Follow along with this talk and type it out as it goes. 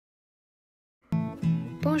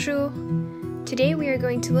Bonjour! Today we are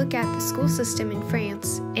going to look at the school system in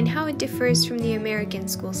France and how it differs from the American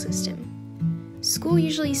school system. School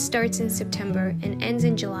usually starts in September and ends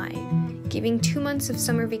in July, giving 2 months of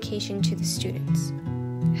summer vacation to the students.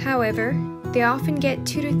 However, they often get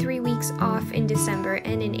 2 to 3 weeks off in December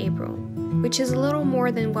and in April, which is a little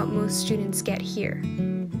more than what most students get here.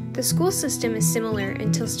 The school system is similar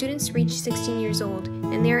until students reach 16 years old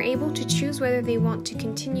and they are able to choose whether they want to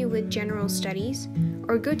continue with general studies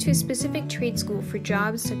or go to a specific trade school for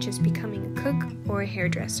jobs such as becoming a cook or a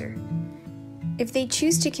hairdresser. If they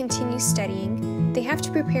choose to continue studying, they have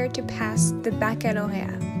to prepare to pass the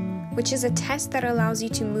baccalauréat, which is a test that allows you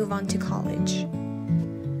to move on to college.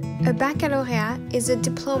 A baccalauréat is a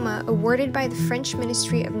diploma awarded by the French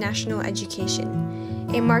Ministry of National Education.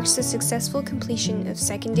 It marks the successful completion of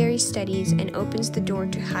secondary studies and opens the door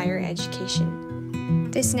to higher education.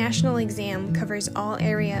 This national exam covers all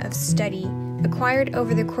area of study acquired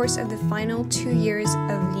over the course of the final 2 years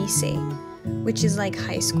of lycée, which is like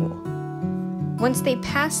high school. Once they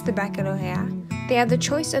pass the baccalauréat, they have the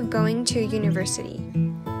choice of going to a university.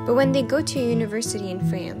 But when they go to a university in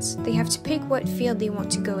France, they have to pick what field they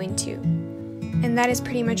want to go into. And that is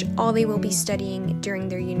pretty much all they will be studying during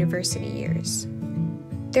their university years.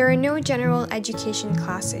 There are no general education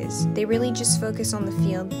classes, they really just focus on the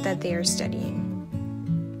field that they are studying.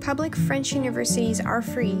 Public French universities are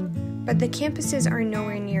free, but the campuses are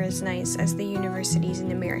nowhere near as nice as the universities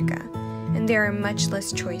in America, and there are much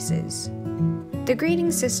less choices. The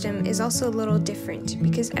grading system is also a little different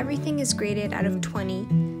because everything is graded out of 20,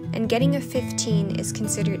 and getting a 15 is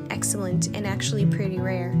considered excellent and actually pretty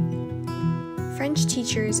rare. French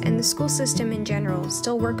teachers and the school system in general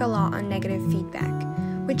still work a lot on negative feedback,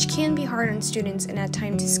 which can be hard on students and at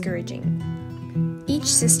times discouraging. Each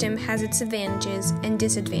system has its advantages and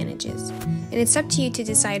disadvantages, and it's up to you to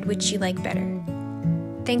decide which you like better.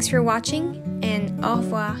 Thanks for watching, and au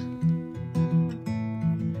revoir!